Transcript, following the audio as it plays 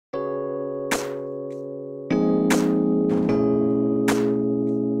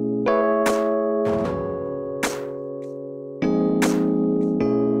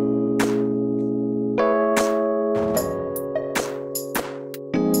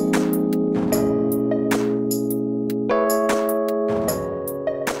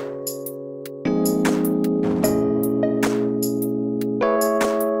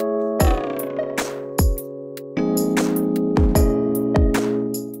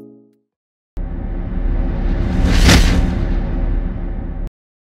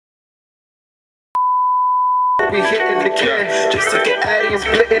be hitting the can. Just like an addy and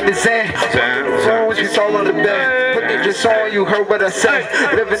splitting the Zan. Phones, we saw on the bed. Put it just on, you heard what I said.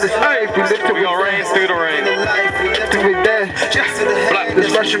 Living this life, we live till we rain through the rain. We live till we dead. Just to the head,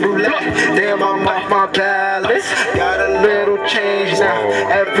 this Russian roulette. Damn, I'm off my balance. Got a little change now.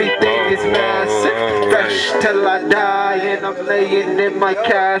 Everything is massive. Fresh till I die, and I'm laying in my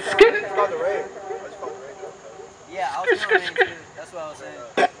casket. Yeah, I was saying too. That's what I was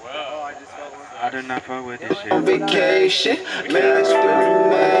saying. I do not fuck with this shit. On vacation, man,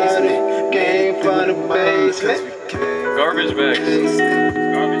 experiment. Game from the basement. Garbage bags.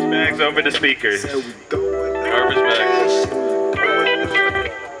 Garbage bags over the speakers. Garbage bags.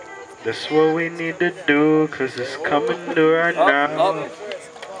 That's what we need to do, cause it's coming through right now. Oh.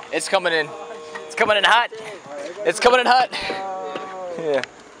 It's coming in. It's coming in hot. It's coming in hot. Yeah.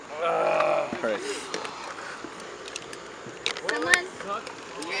 Right.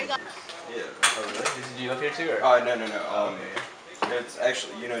 Did you live here too? Or? Oh, no. It's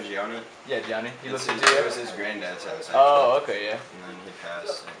actually, you know Gianni? Yeah, Gianni. He lives here It too? was his granddad's house. Actually. Oh, okay, yeah. And then he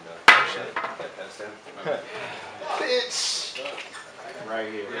passed. And, Oh, shit. I passed him. Bitch! Right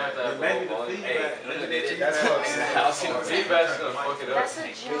here. Maybe the feedback. That's what I'm saying. Feedback's gonna fuck it up.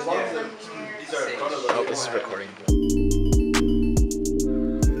 Oh, this is recording.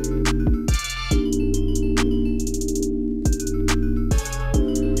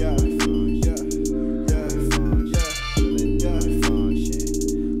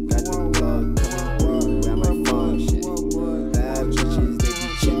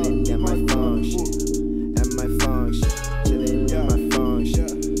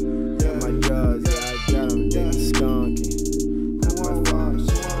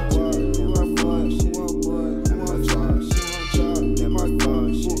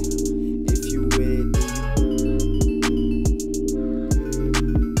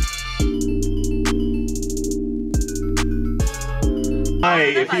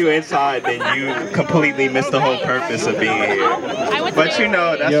 If you inside, then you completely miss the whole purpose of being here. But you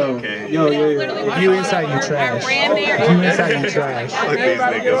know, that's okay. Yo. If you inside, you trash. If you inside, you trash. Look these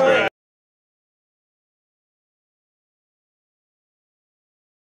niggas, bro.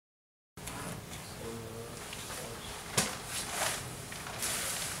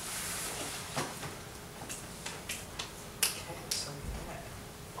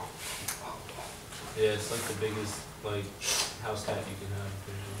 Yeah, it's like the biggest house cat you can have.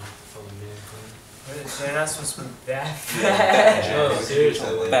 They're not supposed to be that Yeah. bad. No,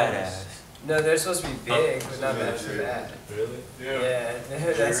 seriously. Badass. No, they're supposed to be big, but not bad for that. Really? Yeah,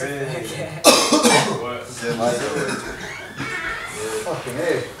 that's a big cat. Fucking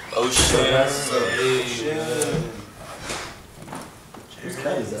hey. Oh shit. Whose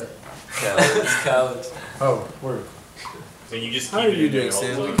cat is that? It's college. Oh, word. So you just How keep are it you in there doing, all the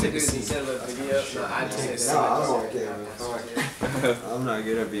Sam? time? Instead of a video, no, I just say No, I'm okay. I'm not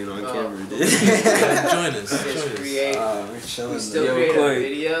good at being on camera, dude. Join us. create. We're chilling. We still create a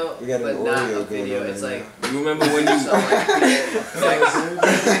video, We got an but not Oreo a video. going on It's right like You remember when you? so like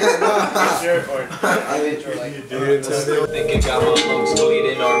Thinking got my lungs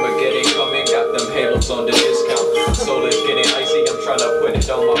bleeding, Armageddon coming, got them halos on the discount. Soul is getting icy, I'm trying to put it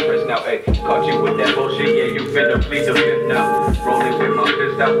on my wrist now. Hey, caught you with that bullshit, yeah, you finna plead the fifth now. Rolling with my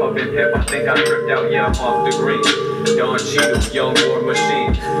fist out, pumping hip, I think I tripped out, yeah, I'm off the green. Don Cheadle, young war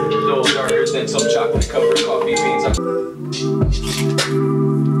machine. Soul darker than some chocolate covered coffee beans.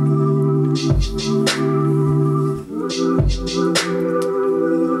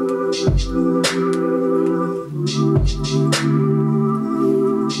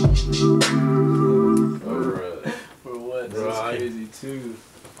 for what? Bro, that's crazy too.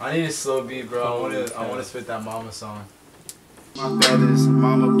 I need a slow beat, bro. I wanna spit that mama song. My feathers,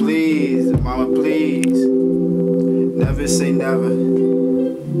 mama please, never say never,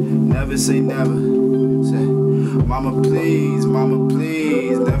 never say never. Say, mama please,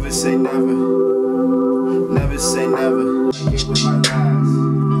 never say never, never say never. I get with my last.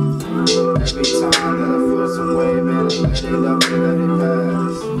 Every time that I feel some way, man, I let it up and let it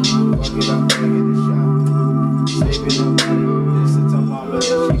pass. Fuck it up, man, get a shot. Saving no money, listen to mama, that she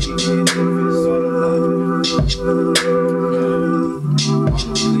can get different sort of love.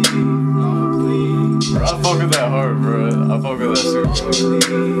 Mama please. Bro, I fuck with that hard, bro. I fuck with that super hard.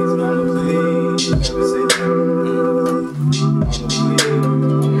 Mama please, never say never. Mama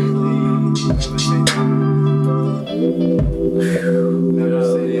please, never say never. Never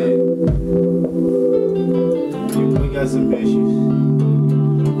say that. We got some issues.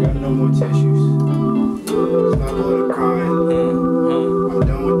 Got no more tissues. It's not all the crying. I'm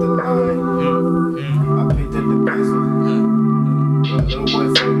done with the line. I picked up the pencil. Little boy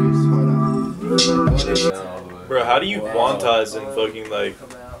focus. Hold on. do you quantize in fucking like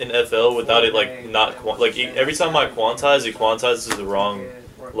in FL without it like not like every time I quantize, it quantizes the wrong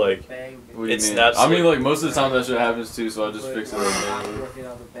like. What do you it mean? snaps. I mean, like most of the time that shit happens too, so I just fix it.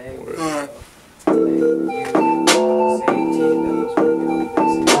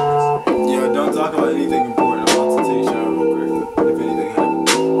 Yo, don't talk about anything important. I'm about to take a shower real quick. If anything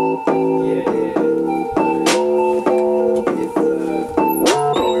happens.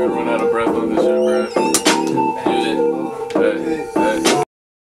 Oh, we're gonna run out of breath on this shit, bro. Hey.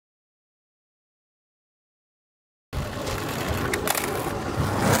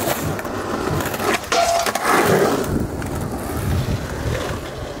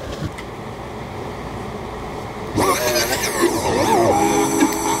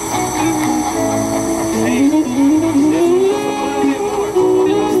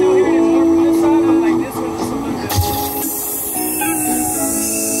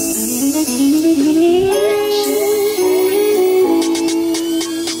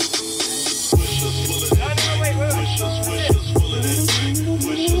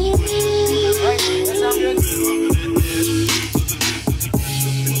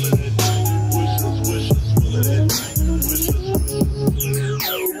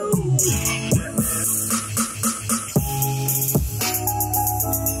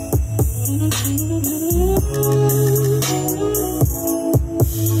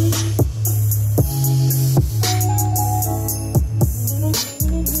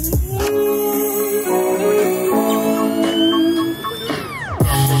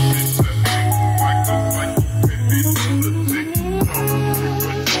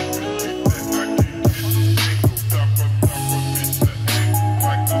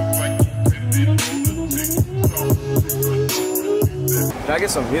 Can I get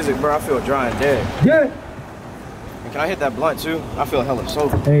some music, bro? I feel dry and dead. Yeah. And can I hit that blunt too? I feel hella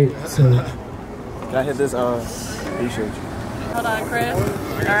sober. Hey, so. Can I hit this? Appreciate you. Hold on, Chris.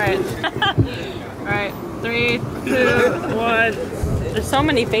 Alright. Alright. 3, 2, 1. There's so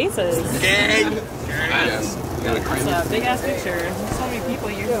many faces. Yes. It's a big ass picture. There's so many people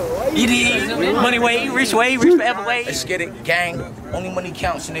here. It is. Money way, rich forever way. Let's get it, gang. Only money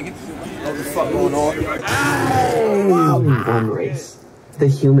counts, nigga. What the fuck going on? One race. The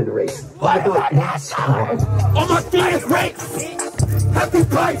human race. Why do it NASCAR? On my feet is race. Happy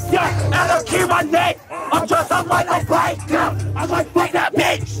place, yeah. And I'll keep my neck. I'm just on like a bike, yeah. I might fight that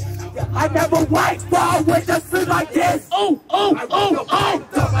bitch. I never wait, but I wish I sleep like this. Oh. On my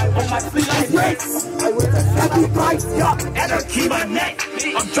feet like race. I wear a happy place, yeah. And I'll keep my neck.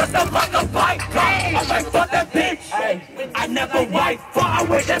 I'm just on like a bike, yeah. I might fuck that bitch. I never wait, but I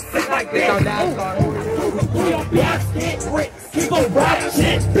wish I sleep like this. We don't basket, keep on rap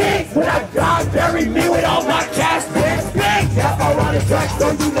shit big. When I die, bury me with all my cash, bitch. Big. That's all on the track,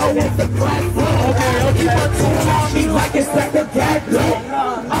 so you know it's the class. Okay. Keep on tuning on me like it's like a cat,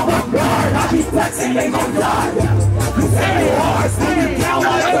 I'm a guard, I be flexing, they gon' die. You say it hard, see me down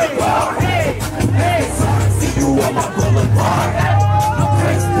like a bar. Hey, see you on my boulevard.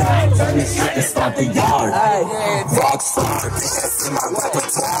 Turn this shit and start the yard. Rockstar, that's in my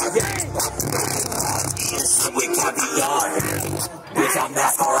repertoire. With caviar. Bitch, I'm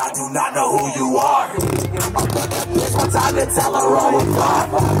NASCAR, I do not know who you are. Bitch, one time to tell her all apart.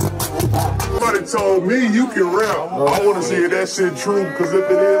 Somebody told me you can rap. I want to see if that shit true, because if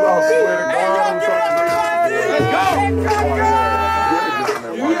it is, I swear to God, I'm trying to Let's go!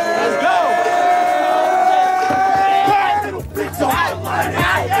 Let's go!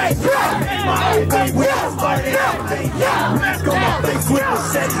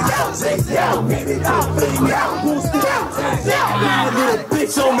 Little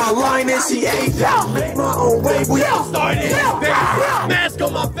bitch on my line and she ain't out. Make my own way, we all started. Mask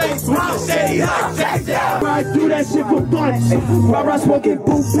on my face, I'm shady like Jack down. I do that shit for fun. While I smoking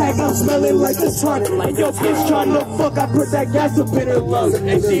boot pack, I'm smelling like the sun. Like yo, bitch trying to fuck, I put that gas up in her lungs.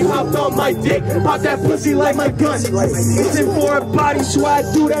 And she hopped on my dick, pop that pussy like my gun. It's in for a body, so I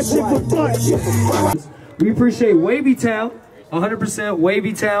do that shit for fun. We appreciate Wavytown, 100%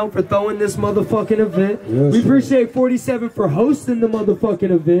 Wavytown for throwing this motherfucking event. We appreciate 47 for hosting the motherfucking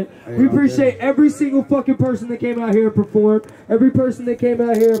event. We appreciate every single fucking person that came out here and performed. Every person that came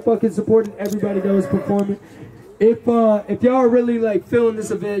out here and fucking supporting everybody that was performing. If y'all are really like feeling this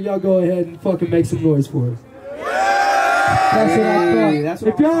event, y'all go ahead and fucking make some noise for us. That's what I thought.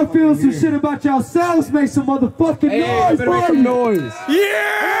 If y'all feel some shit about yourselves, make some motherfucking noise, make some noise.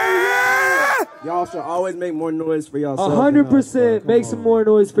 Yeah! Y'all should always make more noise for yourself. 100% make some more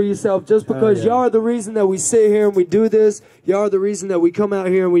noise for yourself, just because y'all are the reason that we sit here and we do this. Y'all are the reason that we come out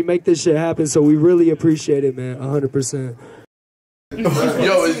here and we make this shit happen, so we really appreciate it, man. 100%.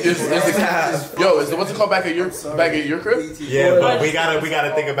 Yo, is the cat? Yo, is the what's it called back at your crib? Yeah, but we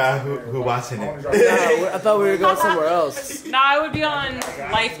gotta think about who watching it. I thought we were going somewhere else. No, I would be on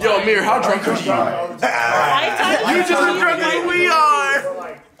Lifetime. Yo, Amir, how drunk are you? Lifetime? You just as drunk as we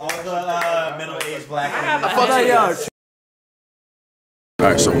are. All the middle-aged black men.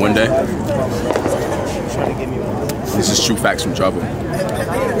 Alright, so one day, this is true facts from travel.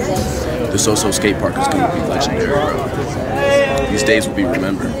 The So-So skate park is going to be legendary, bro. These days will be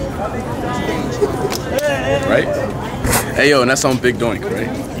remembered. Right? Hey, yo, and that's on Big Doink, right?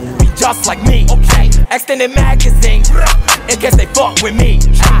 Be just like me, okay? Extended magazine, in case they fuck with me.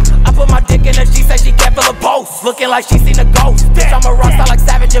 I put my dick in her, she said she can't feel a post. Looking like she seen a ghost. Bitch, I'm a rockstar like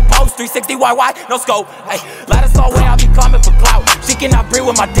Savage and Post. 360 YY, no scope. Hey, let us all way, I'll be coming for clout. She cannot breathe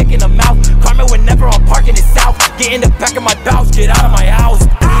with my dick in her mouth. Carmen whenever I'm parking it south. Get in the back of my pouch, get out of my house.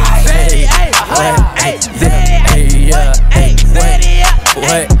 Hey,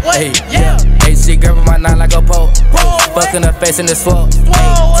 hey, she grabbing my knot like a pole. Fucking her face in the swole.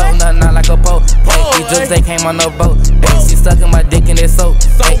 Told nothing not like a pole. These drugs they came on no boat. Hey, she sucking my dick in this soap.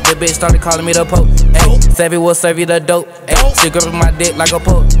 Hey, the bitch started calling me the Pope. Hey, Savvy will serve you the dope. Hey, she grabbing my dick like a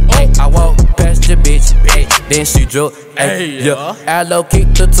pole. Hey, I walk past your bitch. Hey, then she drove. Hey, yeah, I low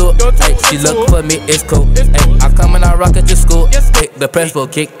kick the tour. Hey, she look for me, it's cool. Hey, I come and I rock at your school. Hey, the press will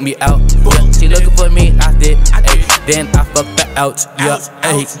kick me out. Yeah, she looking for me, I did. Hey, then I fucked her out. Yeah,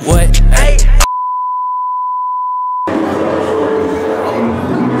 hey, what? Hey.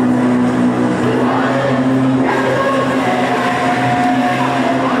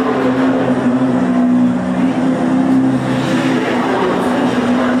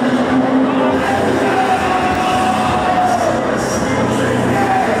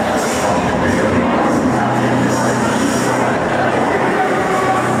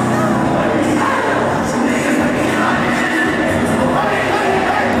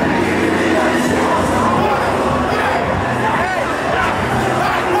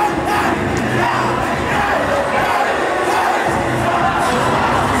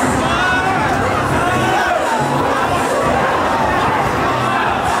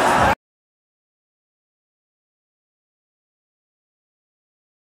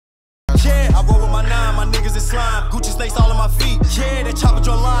 Yeah, I roll with my 9, my niggas is slime. Gucci snakes all on my feet. Yeah, that chopper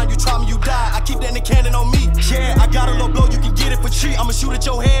draw line, you try me, you die. I keep that in the cannon on me. Yeah, I got a low blow, you can get it for cheap. I'ma shoot at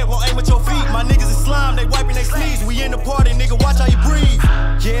your head, won't aim at your feet. My niggas is slime, they wiping they sneeze. We in the party, nigga, watch how you breathe.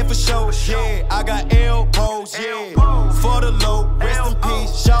 Yeah, for sure, yeah, I got elbows, yeah. For the low, rest in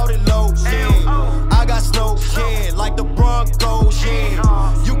peace, shout it low, yeah. I got snow, yeah, like the Broncos,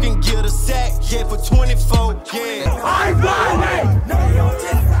 yeah. You can get a sack, yeah, for 24, yeah. I'm violent!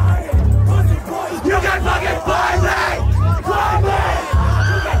 You can fucking find me! Find me!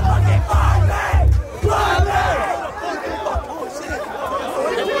 You can fucking find me! Find me!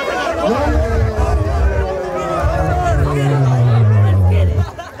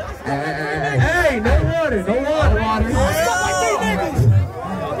 Hey, no water, no water.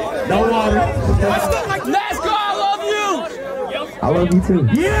 No water. Let's go, I love you! I love you too.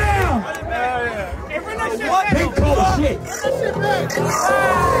 Yeah! Big cold shit.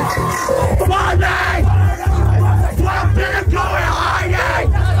 Find me! Swamp didn't go in hiding!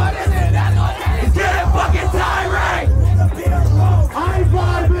 Get it fucking tirade! I'm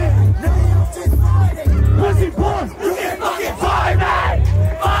vibing! Pussy boy! You can fucking find me!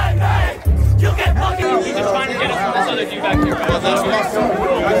 Find me! You can fucking... We just trying to get us from this other dude back here.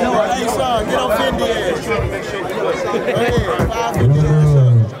 Hey, son, get on Fendi.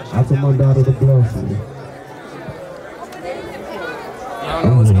 I told my daughter to blow. I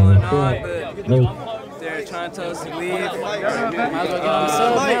don't know what's going on, but they're trying to tell us to leave. Might as well get on the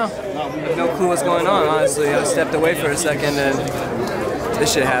sub now. I have no clue what's going on, honestly. I stepped away for a second and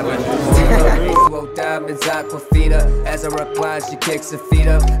this shit happened. Diamonds, Aquafina. As I recline, she kicks her feet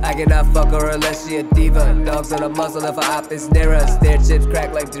up. I cannot fuck her unless she a diva. Dogs on a muzzle if her op is near us. Their chips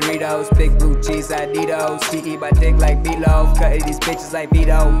crack like Doritos. Big blue cheese, I need those. She eat my dick like meatloaf. Cutting these bitches like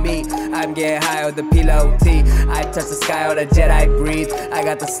Vito. Me, I'm getting high on the pillow. T, I touch the sky on a jet, I breathe. I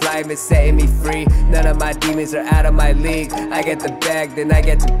got the slime, it's setting me free. None of my demons are out of my league. I get the bag, then I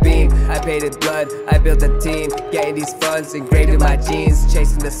get the beam. I paid it blood, I built a team. Getting these funds engraved in my jeans.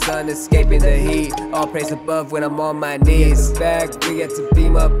 Chasing the sun, escaping the heat. All praise above when I'm on my knees. Bag, we get to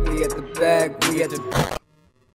beam up, we get the bag, we get to...